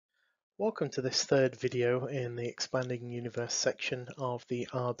Welcome to this third video in the Expanding Universe section of the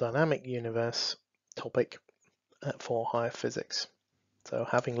R Dynamic Universe topic for higher physics. So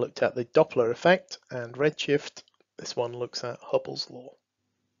having looked at the Doppler effect and redshift, this one looks at Hubble's law.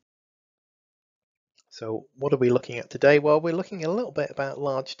 So what are we looking at today? Well, we're looking a little bit about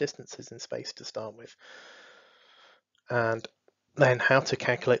large distances in space to start with, and then how to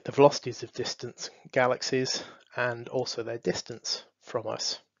calculate the velocities of distant galaxies and also their distance from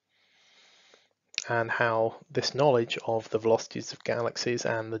us, and how this knowledge of the velocities of galaxies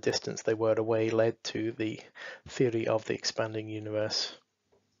and the distance they were away led to the theory of the expanding universe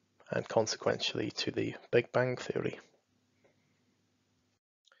and consequently to the Big Bang theory.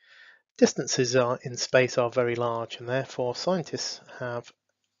 Distances in space are very large, and therefore scientists have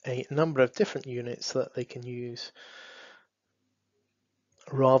a number of different units that they can use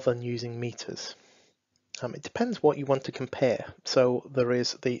rather than using meters. It depends what you want to compare. So there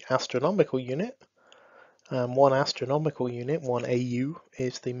is the astronomical unit. One astronomical unit, 1 AU,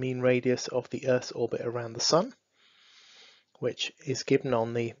 is the mean radius of the Earth's orbit around the Sun, which is given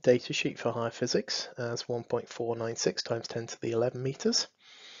on the datasheet for higher physics as 1.496 times 10 to the 11 meters.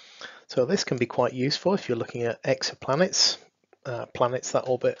 So this can be quite useful if you're looking at exoplanets, planets that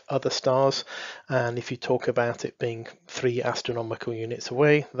orbit other stars, and if you talk about it being 3 astronomical units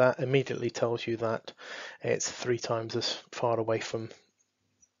away, that immediately tells you that it's 3 times as far away from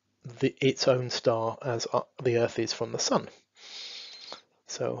its own star as the Earth is from the Sun.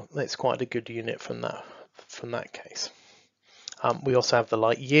 So that's quite a good unit from that case. We also have the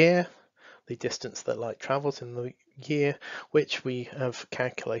light year, the distance that light travels in the year, which we have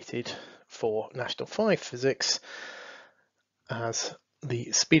calculated for National 5 physics as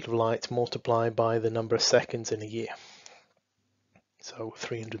the speed of light multiplied by the number of seconds in a year. So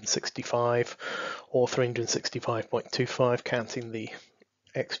 365 or 365.25, counting the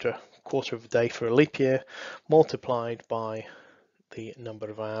extra quarter of a day for a leap year, multiplied by the number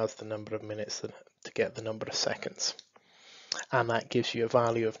of hours, the number of minutes to get the number of seconds. And that gives you a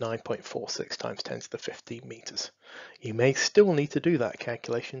value of 9.46 times 10 to the 15 meters. You may still need to do that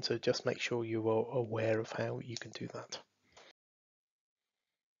calculation, so just make sure you are aware of how you can do that.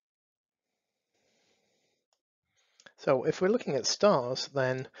 So if we're looking at stars,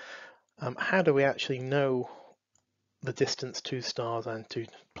 then how do we actually know the distance to stars and to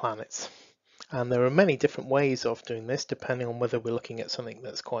planets? And there are many different ways of doing this, depending on whether we're looking at something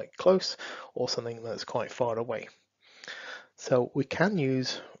that's quite close or something that's quite far away. So we can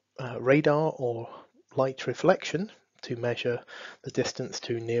use radar or light reflection to measure the distance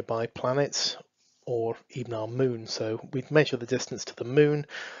to nearby planets or even our moon. So we'd measure the distance to the moon.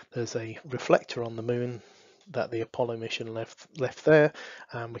 There's a reflector on the moon that the Apollo mission left there,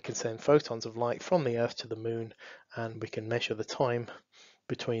 and we can send photons of light from the Earth to the moon, and we can measure the time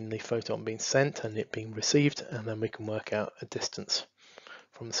between the photon being sent and it being received, and then we can work out a distance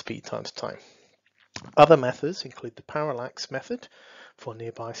from the speed times time. Other methods include the parallax method for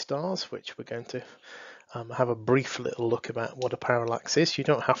nearby stars, which we're going to have a brief little look about what a parallax is. You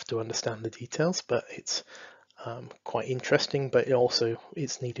don't have to understand the details, but it's quite interesting, but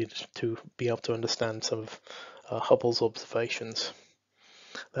it's needed to be able to understand some of Hubble's observations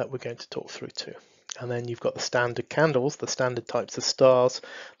that we're going to talk through too. And then you've got the standard candles, the standard types of stars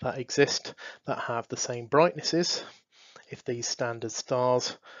that exist that have the same brightnesses. If these standard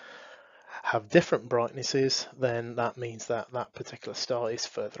stars have different brightnesses, then that means that that particular star is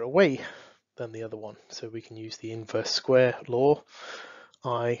further away than the other one. So we can use the inverse square law.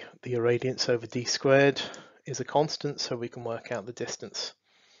 I, the irradiance over d squared, is a constant, so we can work out the distance.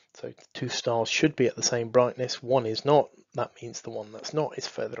 So 2 stars should be at the same brightness, one is not. That means the one that's not is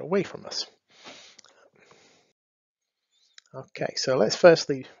further away from us. Okay, so let's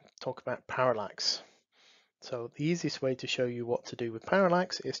firstly talk about parallax. So the easiest way to show you what to do with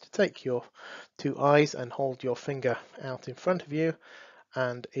parallax is to take your 2 eyes and hold your finger out in front of you,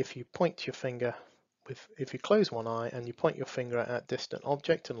 and if you point your finger if you close one eye and you point your finger at a distant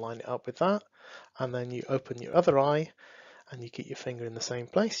object and line it up with that, and then you open your other eye and you keep your finger in the same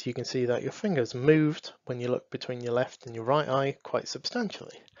place, you can see that your finger's moved when you look between your left and your right eye quite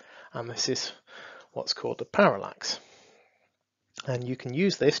substantially, and this is what's called a parallax. And you can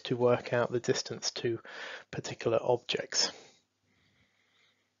use this to work out the distance to particular objects.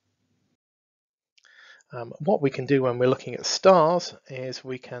 What we can do when we're looking at stars is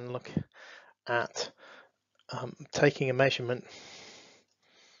we can look at taking a measurement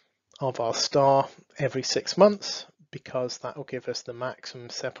of our star every 6 months, because that will give us the maximum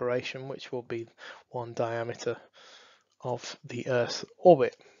separation, which will be 1 diameter of the Earth's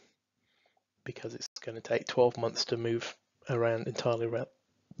orbit, because it's going to take 12 months to move around entirely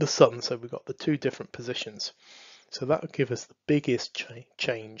the sun. So we've got the two different positions. So that would give us the biggest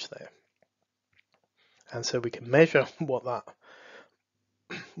change there. And so we can measure what that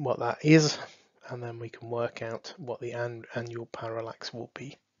is, and then we can work out what the annual parallax will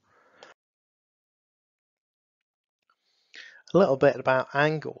be. A little bit about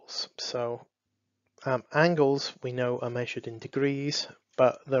angles. So angles we know are measured in degrees,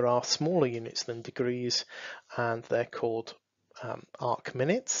 but there are smaller units than degrees, and they're called arc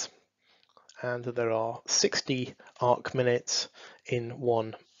minutes. And there are 60 arc minutes in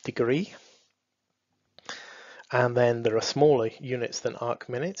 1 degree. And then there are smaller units than arc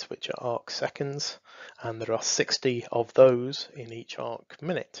minutes, which are arc seconds, and there are 60 of those in each arc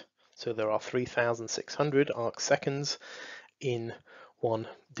minute. So there are 3,600 arc seconds in 1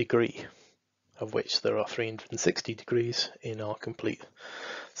 degree, of which there are 360 degrees in our complete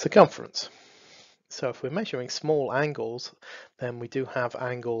circumference. So if we're measuring small angles, then we do have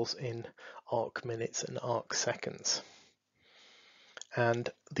angles in arc minutes and arc seconds. And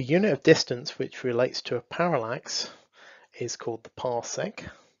the unit of distance which relates to a parallax is called the parsec,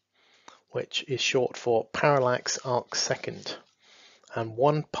 which is short for parallax arc second. And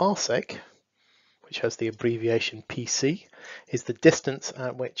 1 parsec, which has the abbreviation PC, is the distance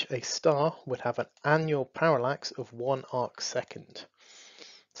at which a star would have an annual parallax of 1 arc second.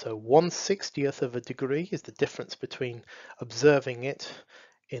 So 1/60th of a degree is the difference between observing it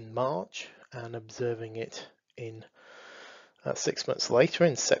in March and observing it in 6 months later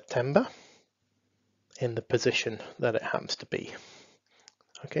in September in the position that it happens to be.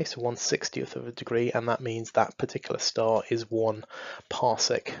 Okay, so 1/60th of a degree, and that means that particular star is 1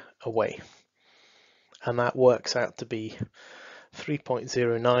 parsec away. And that works out to be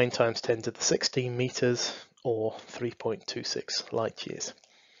 3.09 times 10 to the 16 meters, or 3.26 light years.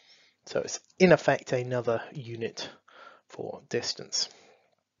 So it's in effect another unit for distance.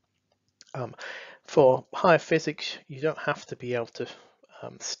 For higher physics, you don't have to be able to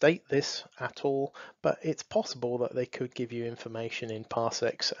state this at all, but it's possible that they could give you information in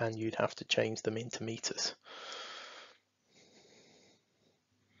parsecs and you'd have to change them into meters.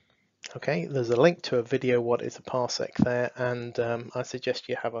 Okay, there's a link to a video what is a parsec there, and I suggest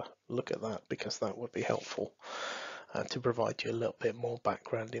you have a look at that because that would be helpful to provide you a little bit more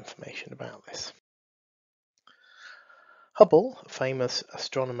background information about this. Hubble, a famous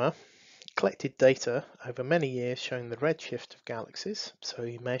astronomer, collected data over many years showing the redshift of galaxies. So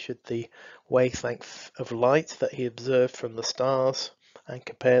he measured the wavelength of light that he observed from the stars and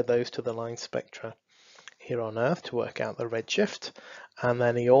compared those to the line spectra here on Earth to work out the redshift. And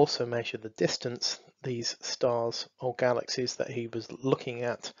then he also measured the distance these stars or galaxies that he was looking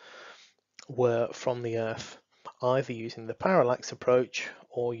at were from the Earth, either using the parallax approach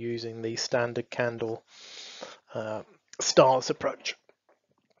or using the standard candle stars approach.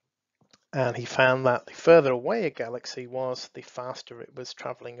 And he found that the further away a galaxy was, the faster it was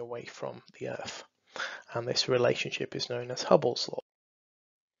traveling away from the Earth. And this relationship is known as Hubble's law.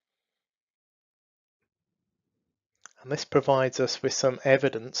 And this provides us with some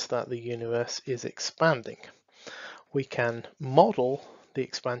evidence that the universe is expanding. We can model the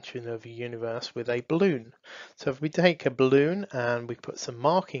expansion of a universe with a balloon. So if we take a balloon and we put some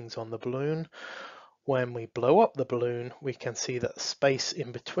markings on the balloon, when we blow up the balloon, we can see that the space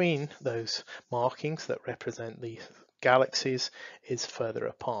in between those markings that represent the galaxies is further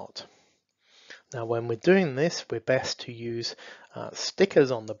apart. Now, when we're doing this, we're best to use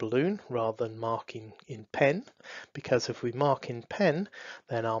stickers on the balloon rather than marking in pen, because if we mark in pen,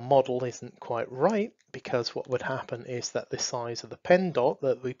 then our model isn't quite right, because what would happen is that the size of the pen dot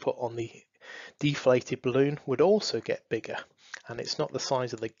that we put on the deflated balloon would also get bigger. And it's not the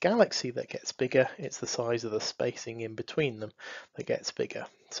size of the galaxy that gets bigger, it's the size of the spacing in between them that gets bigger.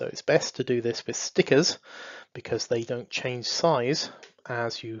 So it's best to do this with stickers because they don't change size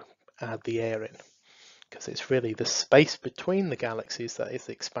as you add the air in, because it's really the space between the galaxies that is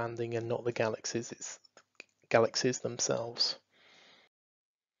expanding and not the galaxies, it's galaxies themselves.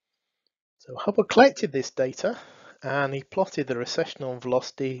 So Hubble collected this data and he plotted the recessional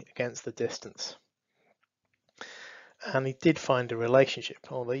velocity against the distance. And he did find a relationship,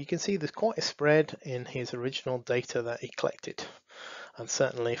 although you can see there's quite a spread in his original data that he collected. And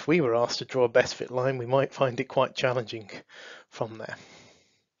certainly if we were asked to draw a best fit line, we might find it quite challenging from there.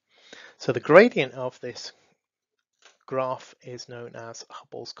 So the gradient of this graph is known as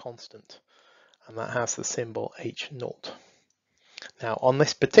Hubble's constant, and that has the symbol h0. Now on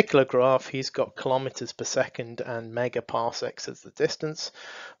this particular graph, he's got kilometers per second and megaparsecs as the distance,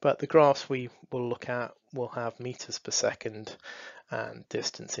 but the graphs we will look at will have meters per second and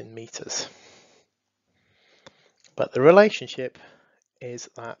distance in meters. But the relationship is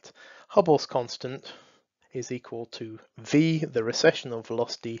that Hubble's constant is equal to v, the recessional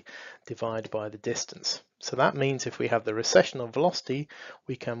velocity, divided by the distance. So that means if we have the recessional velocity,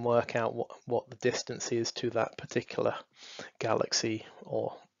 we can work out what the distance is to that particular galaxy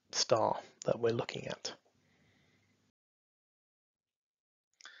or star that we're looking at.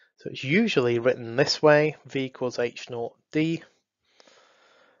 So it's usually written this way: v equals h naught d,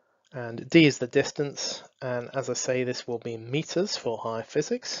 and d is the distance, and as I say, this will be in meters for higher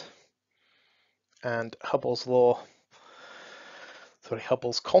physics. And Hubble's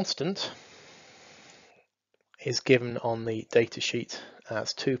constant is given on the data sheet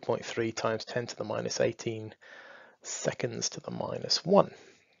as 2.3 times 10 to the minus 18 seconds to the minus 1.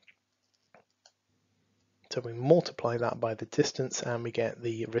 So we multiply that by the distance and we get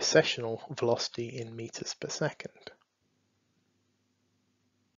the recessional velocity in meters per second.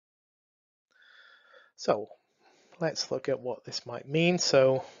 So let's look at what this might mean.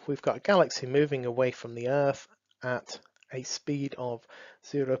 So we've got a galaxy moving away from the Earth at a speed of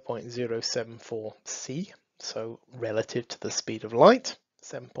 0.074 c, so relative to the speed of light,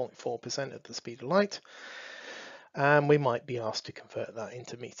 7.4% of the speed of light. And we might be asked to convert that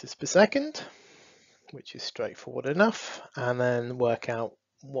into meters per second, which is straightforward enough, and then work out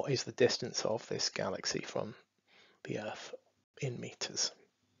what is the distance of this galaxy from the Earth in meters.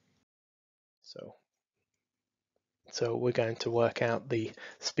 So we're going to work out the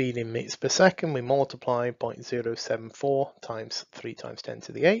speed in meters per second. We multiply 0.074 times 3 times 10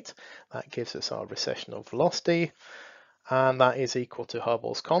 to the 8. That gives us our recessional velocity, and that is equal to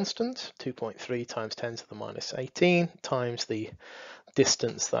Hubble's constant, 2.3 times 10 to the minus 18 times the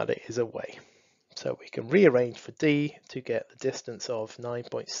distance that it is away. So we can rearrange for d to get the distance of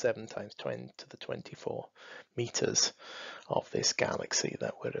 9.7 times 10 to the 24 meters of this galaxy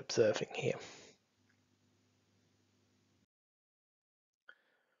that we're observing here.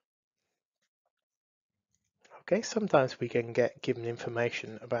 Okay, sometimes we can get given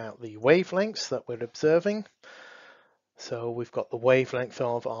information about the wavelengths that we're observing. So we've got the wavelength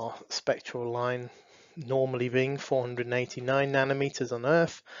of our spectral line normally being 489 nanometers on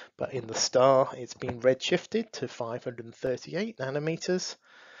Earth, but in the star it's been redshifted to 538 nanometers,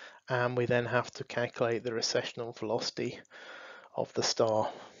 and we then have to calculate the recessional velocity of the star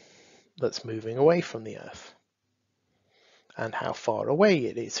that's moving away from the Earth and how far away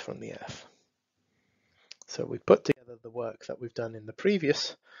it is from the Earth. So we put together the work that we've done in the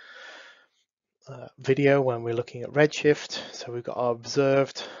previous video when we're looking at redshift. So we've got our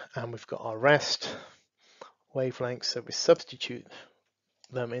observed and we've got our rest wavelengths. So we substitute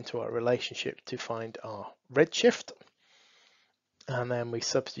them into our relationship to find our redshift, and then we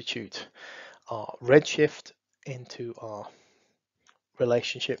substitute our redshift into our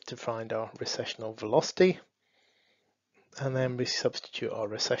relationship to find our recessional velocity, and then we substitute our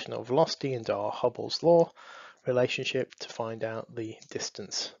recessional velocity into our Hubble's law relationship to find out the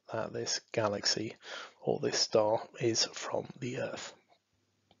distance that this galaxy or this star is from the Earth.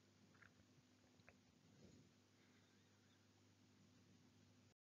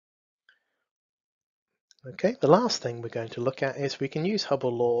 Okay, the last thing we're going to look at is we can use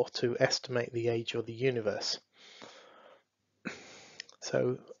Hubble law to estimate the age of the universe.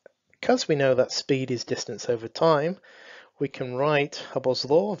 So because we know that speed is distance over time, we can write Hubble's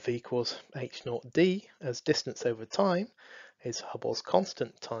law, v equals h naught d, as distance over time is Hubble's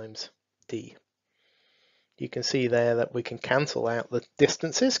constant times d. You can see there that we can cancel out the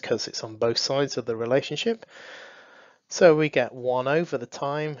distances because it's on both sides of the relationship. So we get 1 over the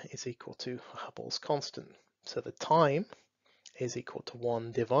time is equal to Hubble's constant. So the time is equal to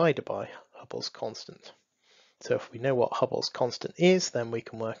 1 divided by Hubble's constant. So if we know what Hubble's constant is, then we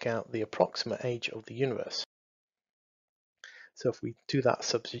can work out the approximate age of the universe. So if we do that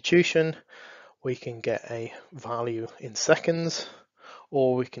substitution, we can get a value in seconds,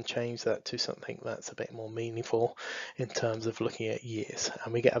 or we can change that to something that's a bit more meaningful in terms of looking at years,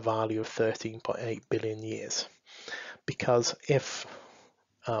 and we get a value of 13.8 billion years. Because if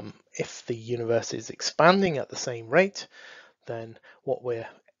the universe is expanding at the same rate, then what we're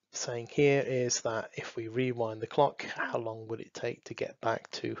saying here is that if we rewind the clock, how long would it take to get back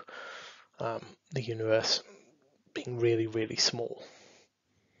to the universe being really, really small?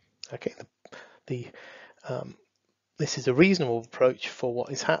 Okay, this is a reasonable approach for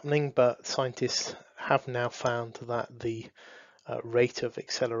what is happening, but scientists have now found that the rate of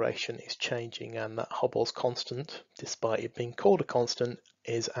acceleration is changing, and that Hubble's constant, despite it being called a constant,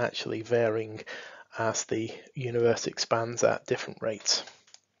 is actually varying as the universe expands at different rates.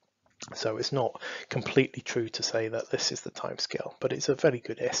 So it's not completely true to say that this is the timescale, but it's a very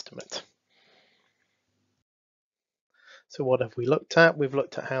good estimate. So what have we looked at? We've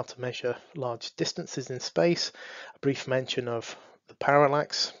looked at how to measure large distances in space, a brief mention of the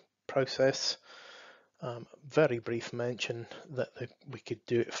parallax process, very brief mention that we could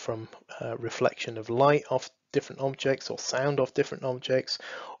do it from reflection of light off different objects or sound off different objects,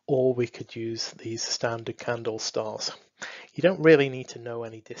 or we could use these standard candle stars. You don't really need to know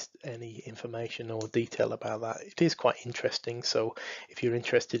any information or detail about that. It is quite interesting, so if you're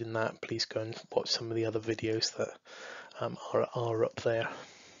interested in that, please go and watch some of the other videos that are up there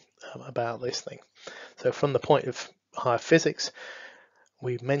about this thing. So from the point of higher physics,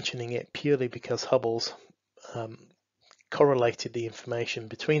 we're mentioning it purely because Hubble's correlated the information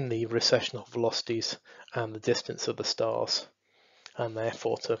between the recessional velocities and the distance of the stars, and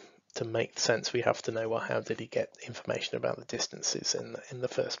therefore to make sense we have to know, well, how did he get information about the distances in the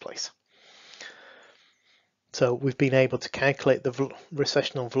first place. So we've been able to calculate the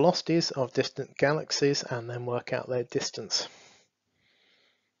recessional velocities of distant galaxies and then work out their distance.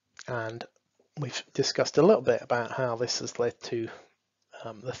 And we've discussed a little bit about how this has led to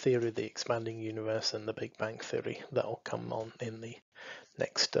the theory of the expanding universe and the Big Bang theory that will come on in the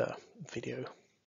next video.